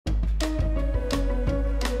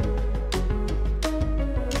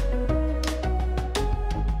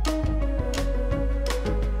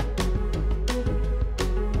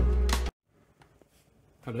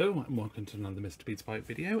Hello and welcome to another MrBetaByte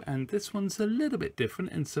video, and this one's a little bit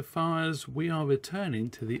different insofar as we are returning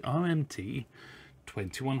to the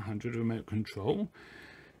RMT2100 remote control.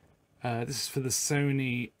 This is for the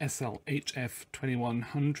Sony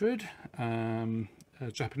SL-HF2100.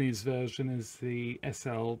 Japanese version is the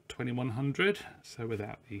SL2100, so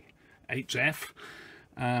without the HF.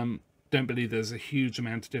 Don't believe there's a huge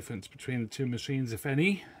amount of difference between the two machines, if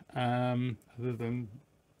any, other than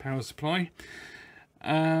power supply.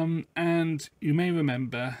 And you may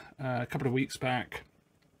remember a couple of weeks back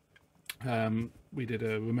we did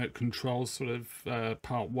a remote control sort of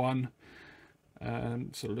part one,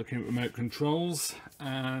 sort of looking at remote controls,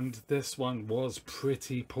 and this one was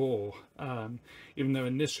pretty poor. Even though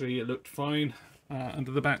initially it looked fine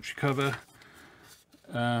under the battery cover,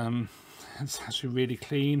 it's actually really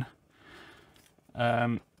clean.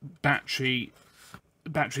 Batteries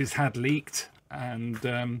had leaked,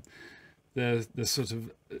 and the sort of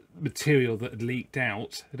material that had leaked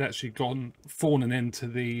out had actually fallen into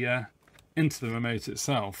the remote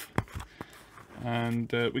itself, and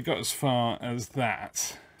we got as far as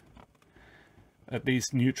that, at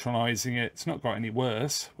least neutralizing it. It's not got any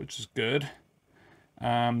worse, which is good,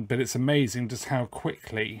 but it's amazing just how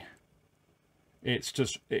quickly it's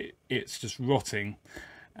just rotting.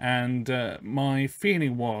 And my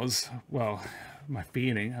feeling was, well, I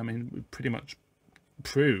mean, we pretty much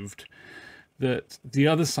proved that the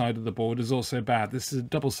other side of the board is also bad. This is a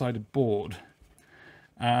double-sided board.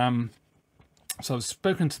 So I've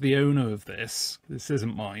spoken to the owner of this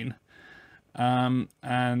isn't mine,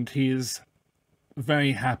 and he is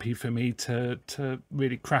very happy for me to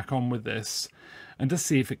really crack on with this and to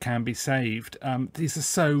see if it can be saved. These are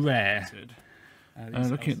so rare.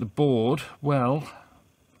 Looking at the board, well,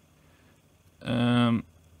 there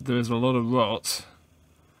is a lot of rot,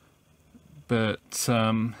 but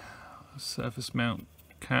surface mount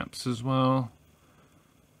caps as well,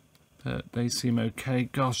 but they seem okay.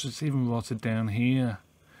 Gosh, it's even rotted down here,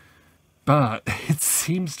 but it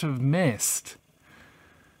seems to have missed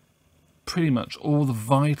pretty much all the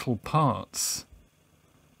vital parts,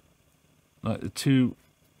 like the two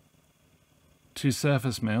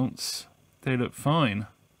surface mounts. They look fine,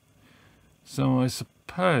 so I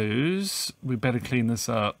suppose we better clean this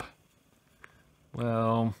up.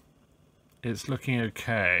 Well, it's looking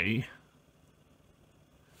okay.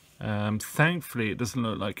 Thankfully it doesn't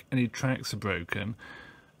look like any tracks are broken.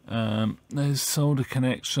 Those solder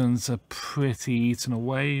connections are pretty eaten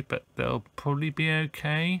away, but they'll probably be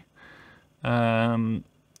okay.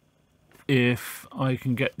 If I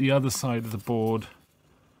can get the other side of the board,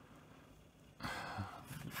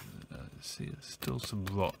 see, there's still some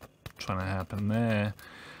rot trying to happen there.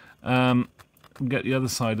 Get the other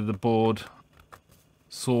side of the board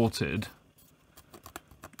sorted,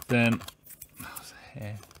 then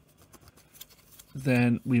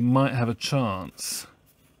we might have a chance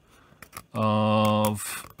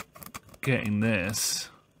of getting this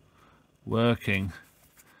working.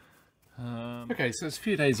 Okay, so it's a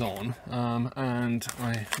few days on, and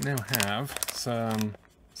I now have some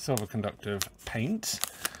silver conductive paint,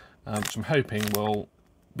 which I'm hoping will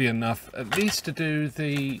be enough at least to do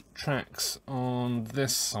the tracks on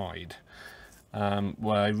this side,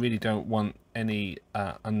 where I really don't want any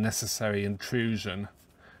unnecessary intrusion,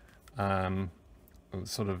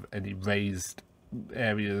 sort of any raised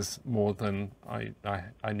areas more than I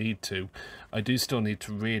need to. I do still need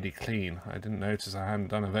to really clean. I didn't notice I hadn't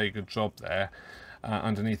done a very good job there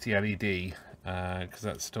underneath the LED, because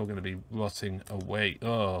that's still going to be rotting away.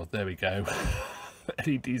 Oh, there we go.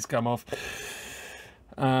 LEDs come off.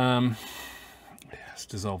 Let's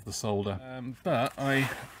dissolve the solder. But I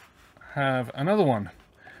have another one,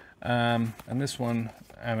 and this one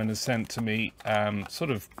Aaron has sent to me sort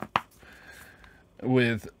of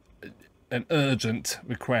with an urgent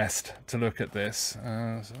request to look at this. So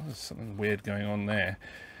there's something weird going on there.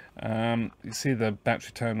 You see the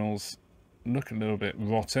battery terminals look a little bit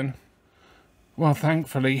rotten. Well,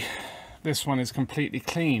 thankfully this one is completely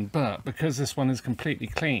clean, but because this one is completely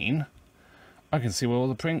clean, I can see where all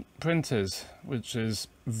the print is, which is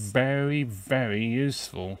very, very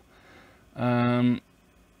useful. You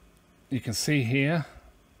can see here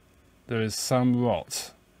there is some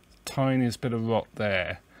rot, tiniest bit of rot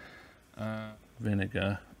there.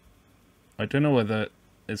 Vinegar. I don't know whether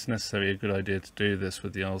it's necessarily a good idea to do this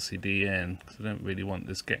with the LCD in, because I don't really want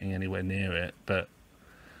this getting anywhere near it, but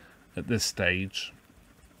at this stage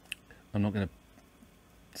I'm not going to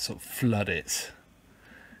sort of flood it.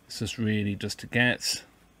 It's just really just to get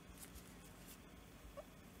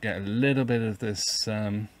a little bit of this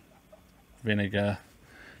vinegar,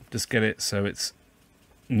 just get it so it's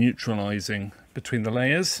neutralizing between the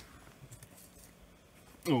layers.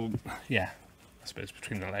 Oh, yeah, I suppose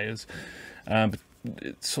between the layers. But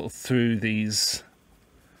it's sort of through these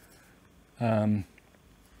from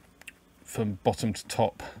bottom to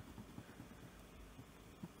top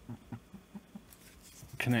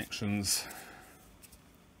connections.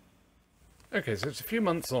 Okay, so it's a few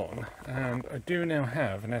months on, and I do now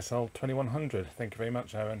have an SL2100. Thank you very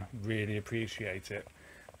much, Aaron. Really appreciate it.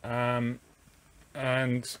 And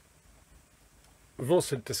we've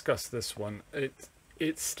also discussed this one.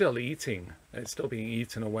 It's still eating. It's still being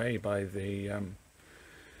eaten away by the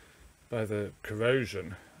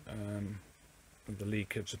corrosion, the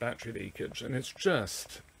leakage, the battery leakage, and it's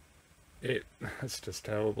just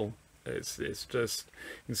terrible. It's just,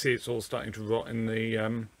 you can see it's all starting to rot in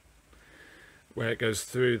the where it goes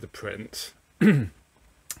through the print.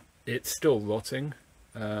 It's still rotting.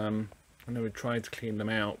 I know we tried to clean them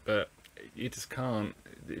out, but it just can't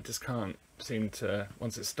seem to,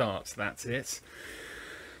 once it starts, that's it.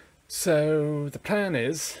 So the plan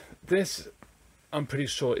is, this I'm pretty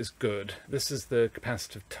sure is good. This is the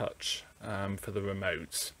capacitive touch for the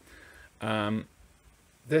remotes.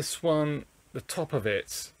 This one, the top of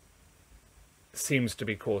it seems to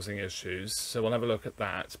be causing issues, so we'll have a look at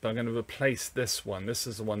that. But I'm going to replace this one. This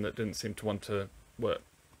is the one that didn't seem to want to work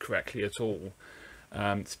correctly at all.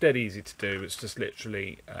 It's dead easy to do. It's just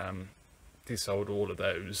literally desolder all of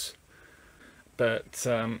those. But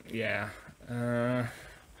yeah,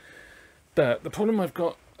 but the problem I've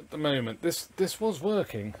got at the moment, this was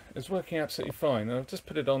working. It's working absolutely fine, and I've just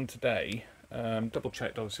put it on today. Double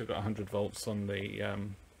checked. Obviously, I've got 100 volts on the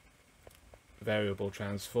variable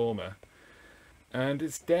transformer, and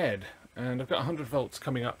it's dead. And I've got 100 volts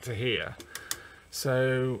coming up to here.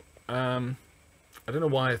 So I don't know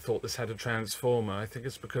why I thought this had a transformer. I think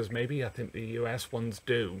it's because I think the US ones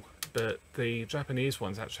do, but the Japanese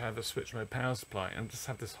ones actually have a switch mode power supply, and I just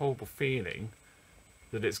have this horrible feeling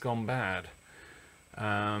that it's gone bad.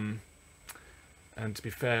 And to be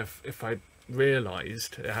fair, if I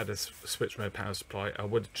realised it had a switch mode power supply, I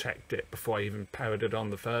would have checked it before I even powered it on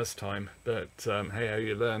the first time. But hey ho,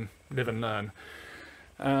 you learn, live and learn.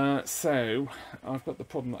 So I've got the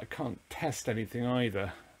problem that I can't test anything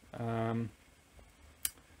either,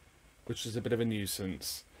 which is a bit of a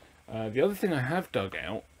nuisance. The other thing I have dug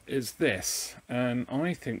out is this, and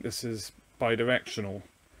I think this is bidirectional,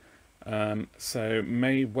 so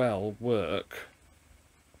may well work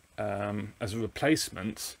as a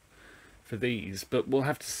replacement for these, but we'll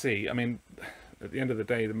have to see. I mean, at the end of the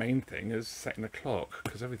day, the main thing is setting the clock,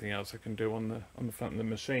 because everything else I can do on the front of the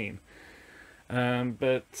machine.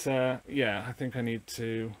 Yeah, I think I need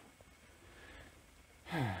to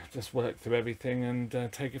just work through everything and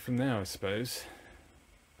take it from there, I suppose.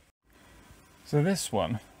 So this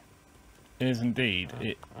one is indeed,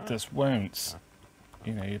 it just won't,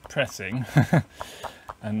 you know, you're pressing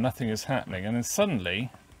and nothing is happening, and then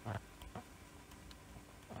suddenly,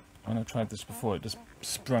 when I tried this before, it just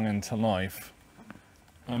sprung into life.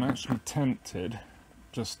 I'm actually tempted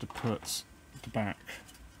just to put the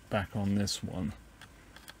back on this one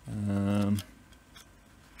and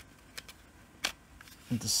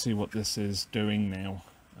to see what this is doing now.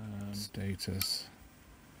 Status,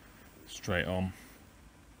 straight on,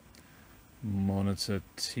 monitor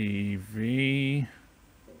TV,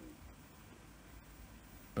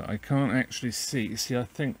 but I can't actually see.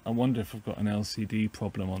 I wonder if I've got an LCD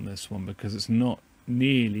problem on this one, because it's not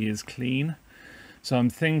nearly as clean. So I'm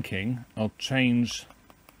thinking I'll change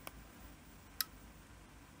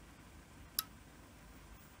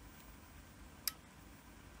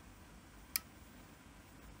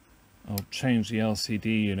the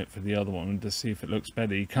LCD unit for the other one to see if it looks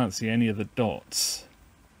better. You can't see any of the dots.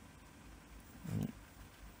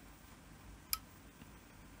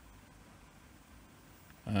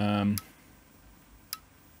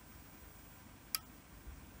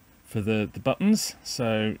 For the buttons,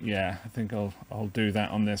 so yeah, I think I'll do that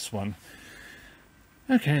on this one.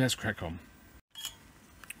 Okay, let's crack on.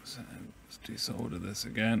 So let's desolder this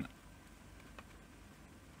again.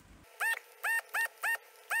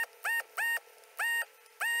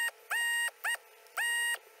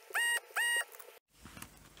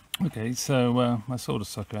 Okay, so my solder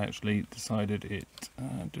sucker actually decided it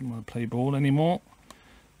didn't want to play ball anymore,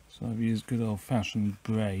 so I've used good old-fashioned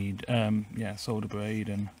braid, yeah, solder braid,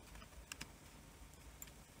 and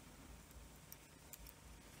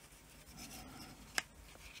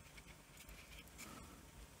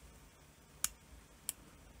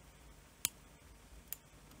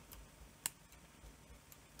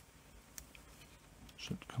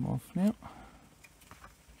should come off now.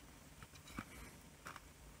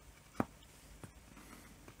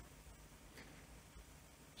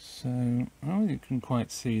 can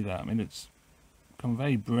quite see that. I mean, it's become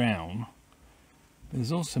very brown.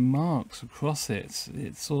 There's also marks across it.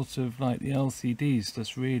 It's sort of like the LCD's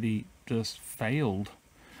just really just failed.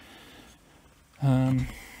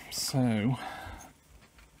 So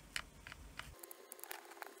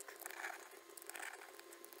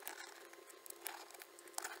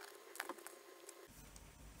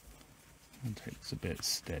I'll take this a bit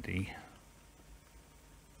steady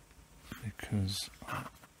because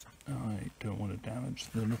I don't want to damage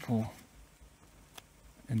the little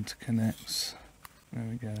interconnects. There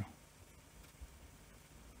we go.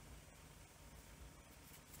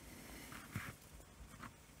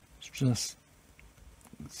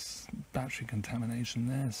 It's battery contamination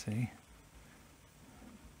there, see? I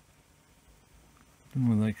don't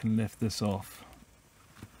know whether I can lift this off.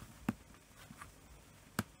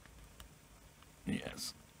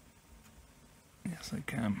 Yes. Yes, I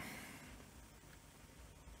can.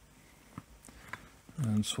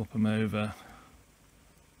 And swap them over.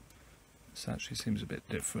 This actually seems a bit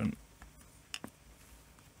different.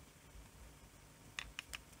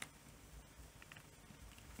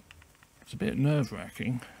 It's a bit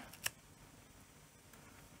nerve-wracking.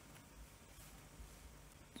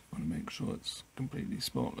 Just want to make sure it's completely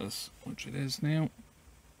spotless, which it is now.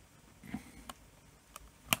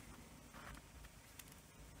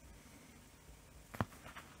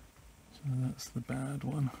 So that's the bad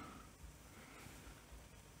one.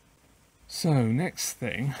 So next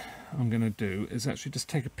thing I'm going to do is actually just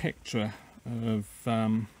take a picture of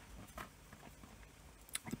the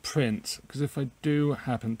print, because if I do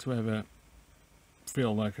happen to ever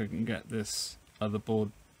feel like I can get this other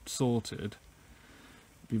board sorted,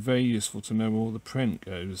 it'd be very useful to know where all the print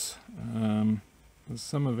goes.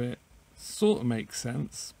 Some of it sort of makes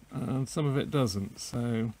sense and some of it doesn't,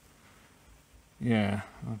 so yeah,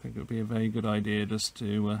 I think it would be a very good idea just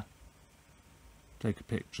to take a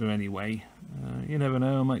picture anyway. You never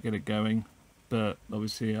know, I might get it going, but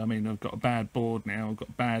obviously, I mean, I've got a bad board now, I've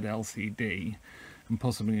got bad LCD, and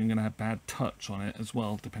possibly I'm going to have bad touch on it as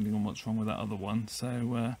well, depending on what's wrong with that other one.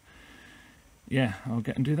 So yeah, I'll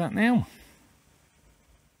get and do that now.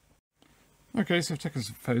 Okay, so I've taken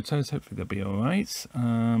some photos, hopefully they'll be alright.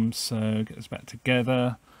 So get this back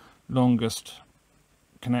together. Longest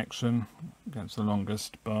connection against the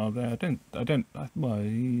longest bar there. Well,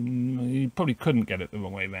 you probably couldn't get it the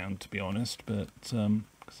wrong way around, to be honest, but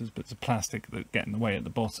because there's bits of plastic that get in the way at the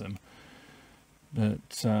bottom.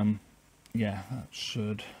 But yeah, that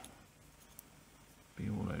should be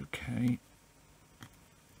all okay.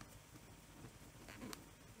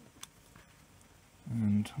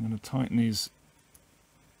 And I'm going to tighten these,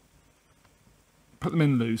 put them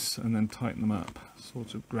in loose and then tighten them up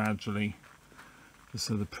sort of gradually, just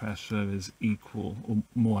so the pressure is equal, or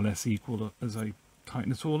more or less equal, as I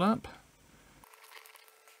tighten it all up.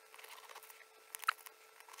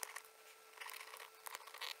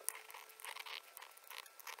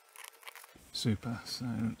 Super, so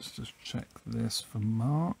let's just check this for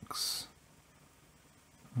marks.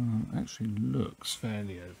 Actually looks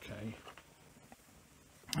fairly okay.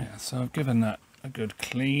 Yeah, so I've given that a good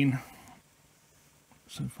clean.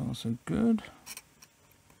 So far so good.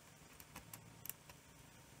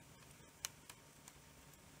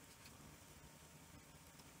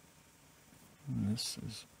 And this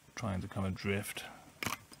is trying to come adrift.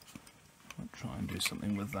 I'll try and do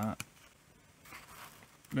something with that.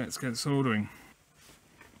 Let's get soldering.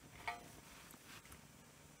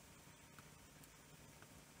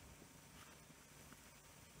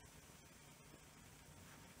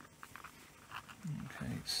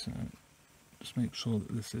 Okay, so just make sure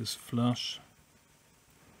that this is flush.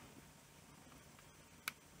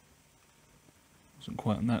 Wasn't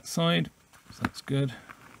quite on that side, so that's good.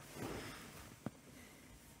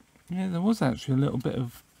 Yeah, there was actually a little bit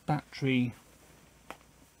of battery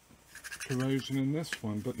corrosion in this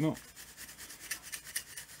one, but not,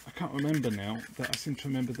 I can't remember now, but I seem to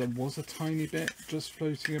remember there was a tiny bit just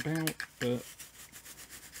floating about, but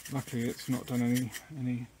luckily it's not done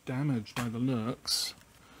any damage by the looks.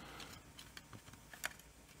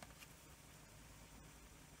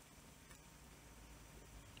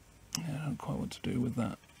 Yeah, I don't know quite what to do with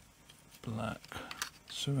that black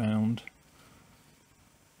surround.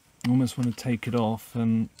 I almost want to take it off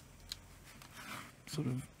and sort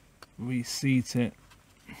of reseat it.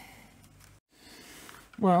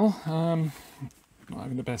 Well, not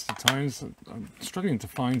having the best of times. I'm struggling to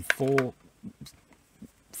find 4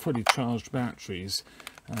 fully charged batteries,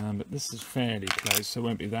 but this is fairly close, so it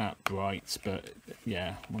won't be that bright, but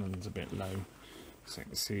yeah, one of them's a bit low. So you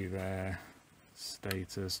can see there,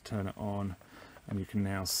 status, turn it on, and you can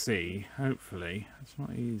now see, hopefully, it's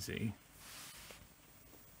not easy,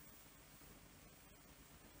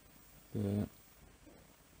 the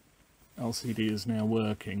LCD is now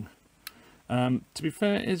working. To be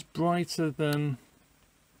fair, it's brighter than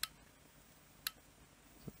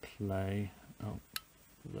play. Oh,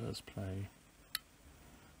 reverse play.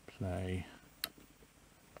 Play.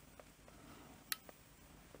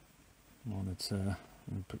 Monitor,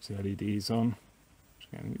 and puts the LEDs on.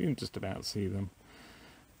 You can just about see them.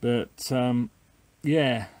 But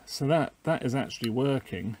yeah, so that is actually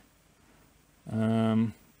working.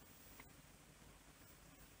 And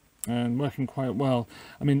working quite well.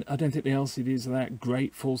 I mean, I don't think the LCDs are that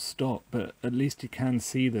great full stop, but at least you can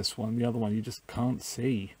see this one. The other one you just can't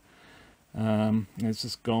see. It's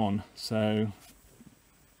just gone. So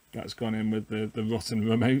that's gone in with the rotten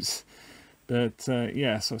remotes. But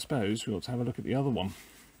yes, I suppose we ought to have a look at the other one.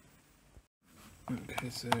 Okay,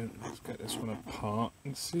 so let's get this one apart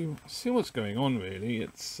and see what's going on. Really,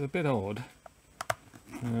 it's a bit odd.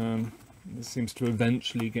 This seems to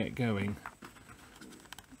eventually get going.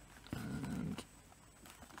 And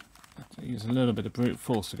I have to use a little bit of brute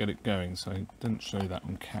force to get it going, so I didn't show that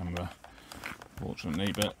on camera,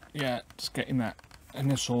 fortunately. But yeah, just getting that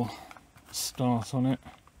initial start on it.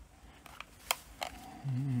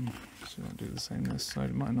 So I'll do the same this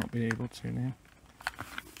side. Might not be able to now.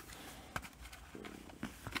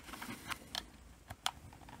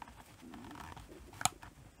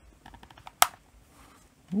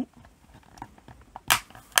 Ooh.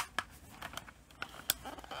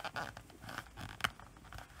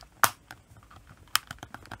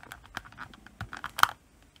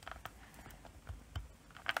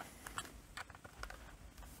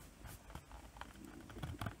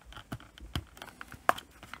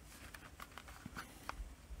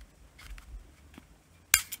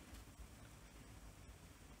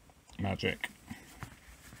 Magic.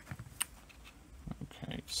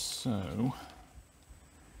 Okay, so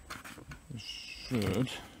this should.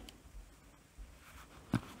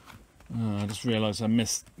 I just realised I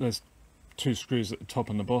missed. There's two screws at the top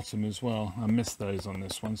and the bottom as well. I missed those on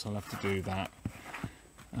this one, so I'll have to do that.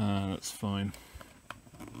 That's fine.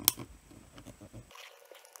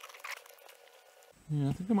 Yeah,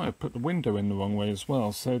 I think I might have put the window in the wrong way as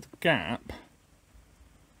well. So the gap,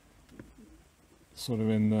 sort of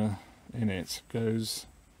in it, goes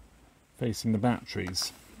facing the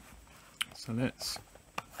batteries. So let's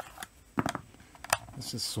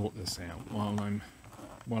just sort this out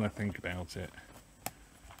while I think about it.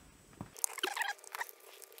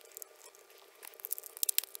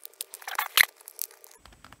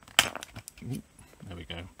 Ooh, there we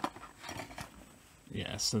go.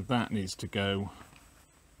 Yeah, so that needs to go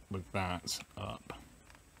with that up,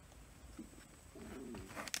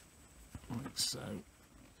 like so.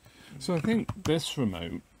 So I think this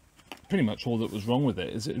remote, pretty much all that was wrong with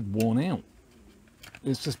it is it had worn out.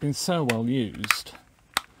 It's just been so well used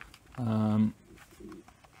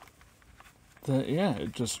that, yeah,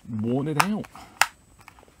 it just worn it out.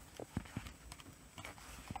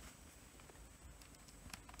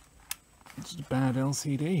 It's a bad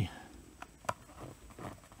LCD.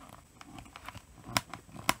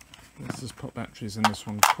 Let's just pop batteries in this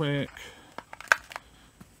one quick.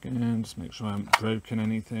 Again, just make sure I haven't broken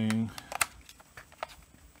anything.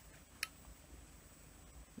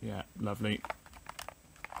 Yeah, lovely.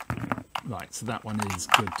 Right, so that one is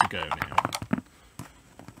good to go now.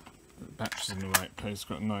 The battery's in the right place,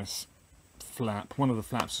 got a nice flap. One of the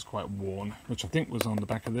flaps is quite worn, which I think was on the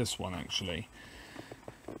back of this one actually.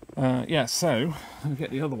 Yeah, so I'll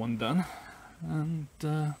get the other one done. And,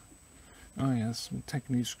 oh yes, we're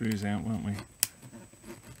taking these screws out, won't we?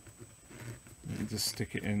 Let me just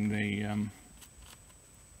stick it in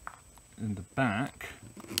the back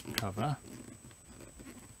cover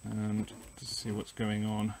and just see what's going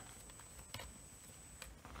on.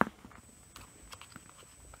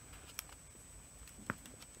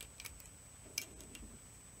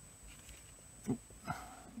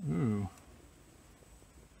 Ooh,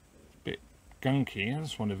 bit gunky. I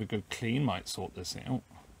just wonder if a good clean might sort this out.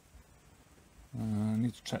 I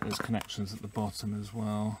need to check those connections at the bottom as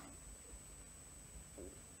well.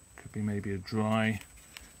 Could be maybe a dry.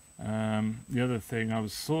 The other thing I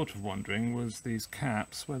was sort of wondering was these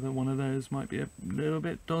caps, whether one of those might be a little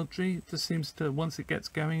bit dodgy. It just seems to, once it gets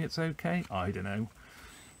going, it's okay. I don't know.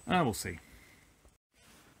 We'll see.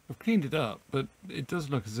 I've cleaned it up, but it does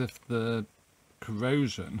look as if the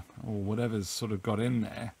corrosion, or whatever's sort of got in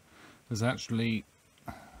there, has actually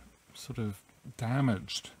sort of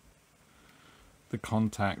damaged the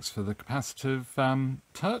contacts for the capacitive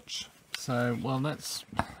touch. So, well, let's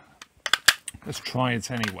try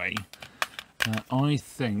it anyway. I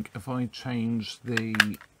think if I change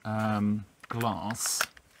the glass,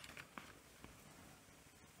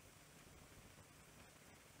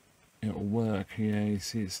 work. Yeah, you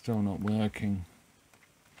see it's still not working.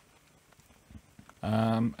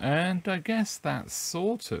 And I guess that's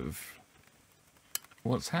sort of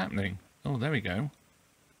what's happening. Oh, there we go.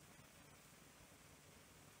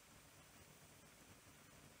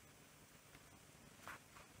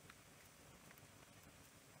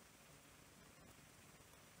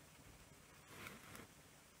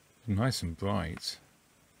 Nice and bright.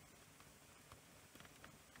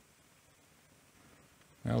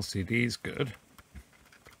 LCD's good.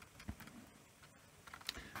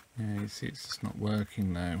 Yeah, you see it's just not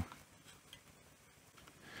working now.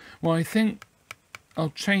 Well, I think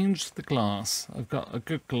I'll change the glass. I've got a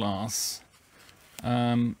good glass.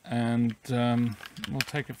 And we'll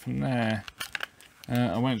take it from there.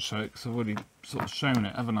 I won't show it because I've already sort of shown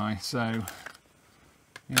it, haven't I? So,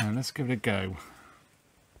 yeah, let's give it a go.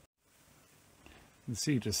 You can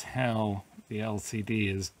see just how the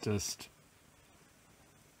LCD is just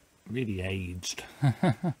really aged.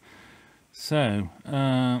 So,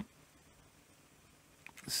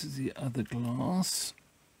 this is the other glass.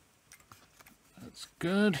 That's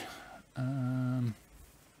good.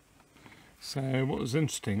 So what was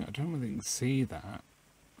interesting, I don't know whether you can see that,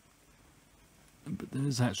 but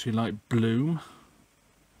there's actually like bloom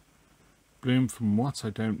from what I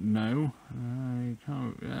don't know. You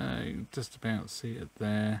can't you can just about see it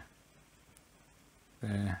there.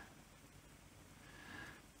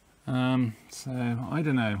 So I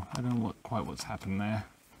don't know quite what's happened there,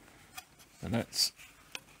 but let's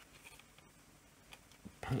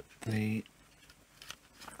put the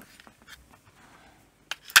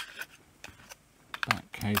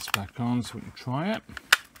back case back on so we can try it.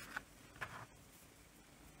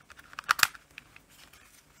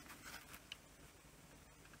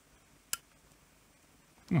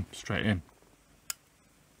 Straight in.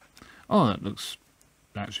 Oh, that looks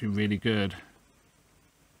actually really good.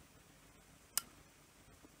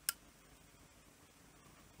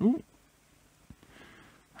 Ooh.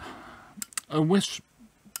 I wish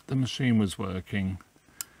the machine was working,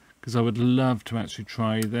 because I would love to actually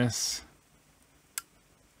try this.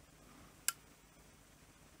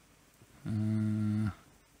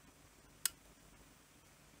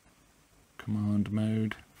 Command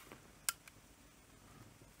mode.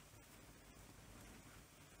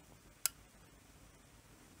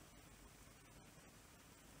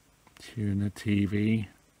 Tune a TV.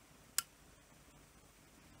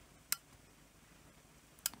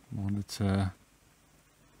 Monitor.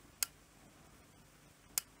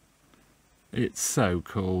 It's so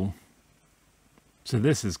cool. So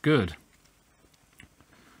this is good.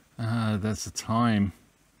 There's the time.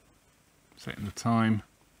 Setting the time.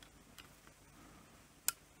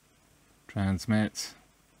 Transmit.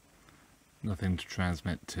 Nothing to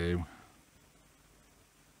transmit to.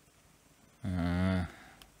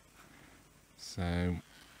 So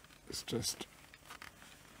it's just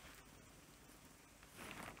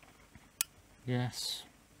yes,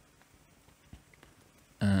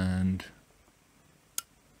 and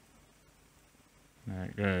there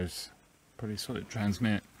it goes. Pretty solid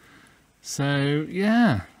transmit. So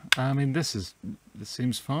yeah, I mean this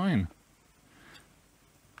seems fine.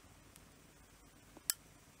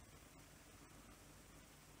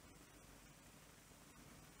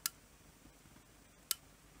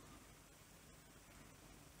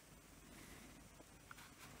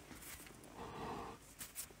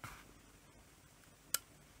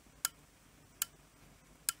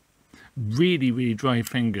 Really dry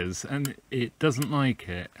fingers, and it doesn't like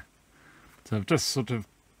it. So I've just sort of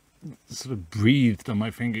breathed on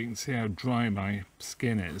my finger. You can see how dry my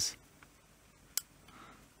skin is.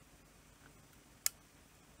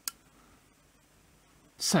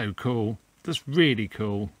 So cool, just really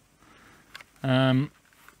cool. The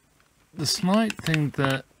slight thing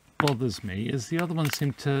that bothers me is the other ones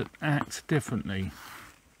seem to act differently.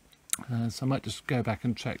 So I might just go back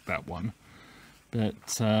and check that one. But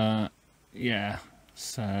yeah,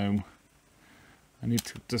 so I need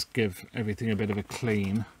to just give everything a bit of a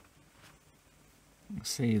clean.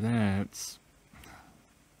 See there, it's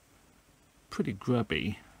pretty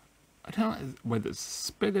grubby. I don't know whether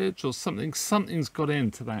it's spillage or something's got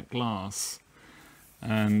into that glass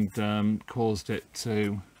and caused it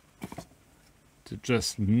to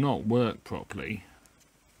just not work properly.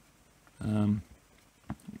 You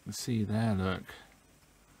can see there, look,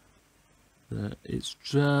 that it's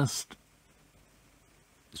just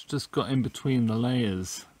got in between the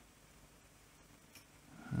layers.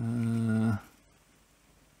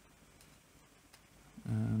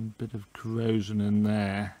 Bit of corrosion in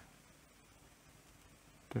there.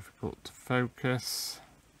 Difficult to focus.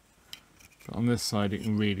 But on this side you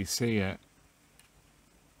can really see it.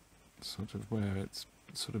 sort of where it's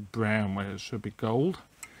sort of brown where it should be gold.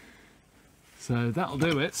 So that'll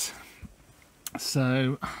do it.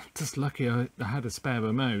 So just lucky I had a spare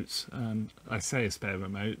remote. I say a spare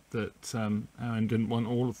remote that Aaron didn't want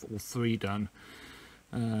all 3 done,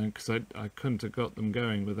 because I couldn't have got them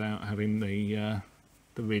going without having the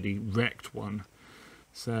really wrecked one.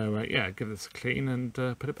 So yeah, give this a clean and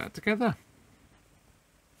put it back together.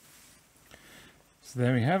 So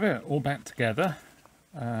there we have it, all back together.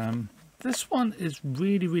 This one is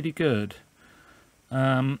really good.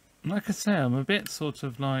 Like I say, I'm a bit sort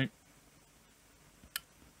of like,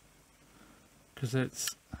 because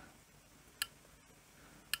it's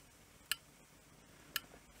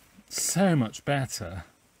so much better.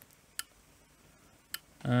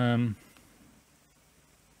 I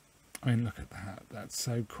mean, look at that, that's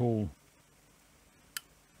so cool.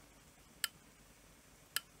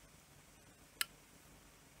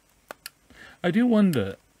 I do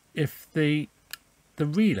wonder if the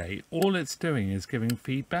relay, all it's doing is giving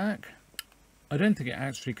feedback. I don't think it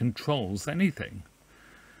actually controls anything,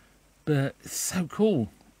 but it's so cool.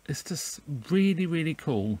 It's just really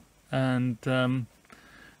cool, and a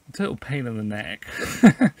total pain in the neck.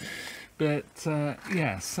 But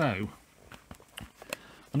yeah, so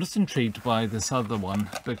I'm just intrigued by this other one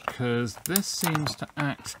because this seems to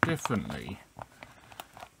act differently,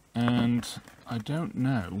 and I don't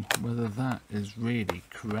know whether that is really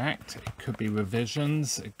correct. It could be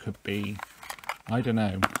revisions, it could be, I don't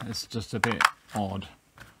know, it's just a bit odd.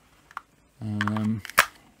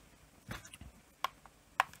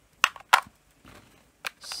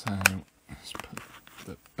 So let's put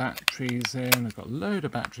the batteries in. I've got a load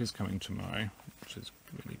of batteries coming tomorrow, which is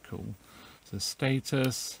really cool. So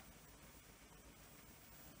status.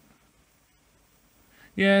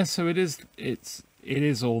 Yeah, so it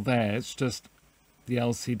is all there. It's just the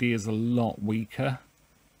LCD is a lot weaker.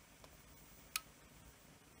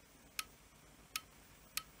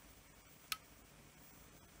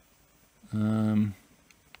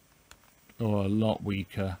 Or a lot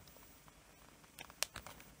weaker.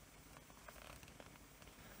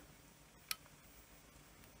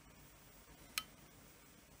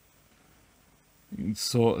 You can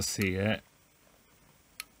sort of see it.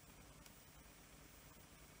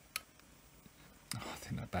 Oh, I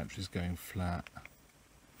think that battery's going flat.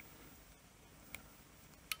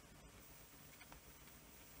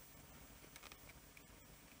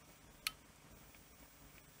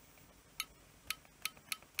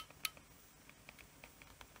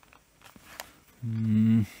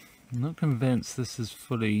 I'm not convinced this is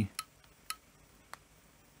fully.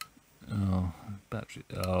 Oh, battery.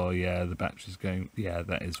 Oh, yeah, the battery's going. Yeah,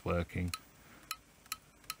 that is working.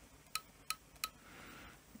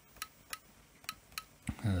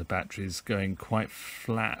 The battery's going quite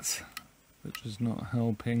flat, which is not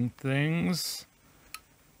helping things.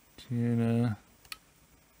 Yeah.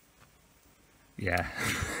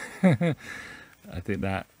 I think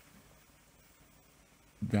that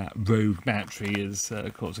rogue battery is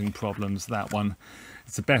causing problems. That one,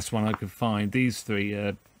 it's the best one I could find. These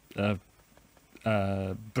 3 are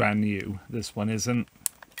brand new. This one isn't.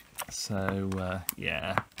 So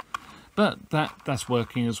yeah, but that's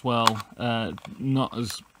working as well. Not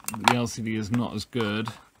as, the LCD is not as good,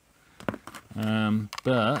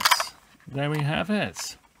 but there we have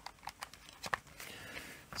it.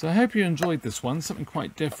 So I hope you enjoyed this one, something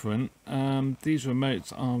quite different. These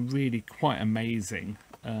remotes are really quite amazing.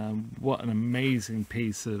 What an amazing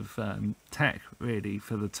piece of tech, really,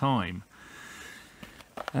 for the time.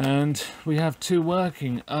 And we have 2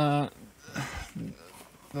 working. But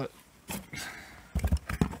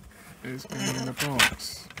it's going in the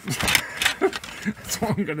box. That's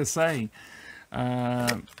what I'm going to say.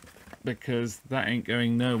 Because that ain't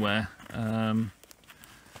going nowhere.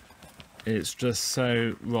 It's just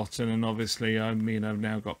so rotten, and obviously, I mean, I've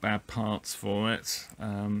now got bad parts for it.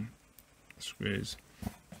 Screws.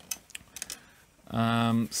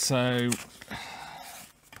 So,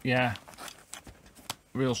 yeah,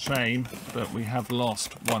 real shame, but we have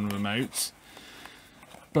lost 1 remote.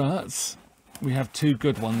 But we have 2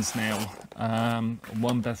 good ones now.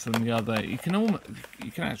 One better than the other. You can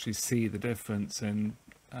actually see the difference in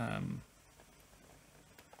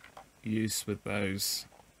use with those.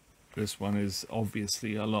 This one is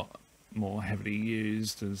obviously a lot more heavily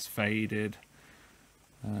used, has faded.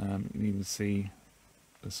 You can even see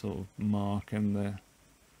the sort of mark in the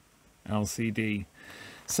LCD.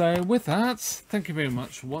 So with that, thank you very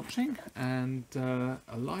much for watching, and a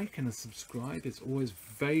like and a subscribe is always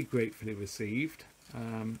very gratefully received.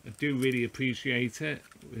 I do really appreciate it.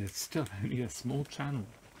 It's still only a small channel,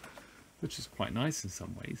 which is quite nice in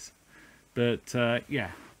some ways. But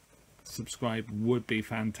yeah, subscribe would be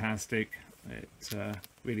fantastic. It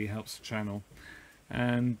really helps the channel.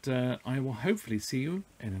 And I will hopefully see you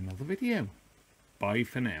in another video. Bye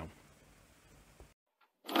for now.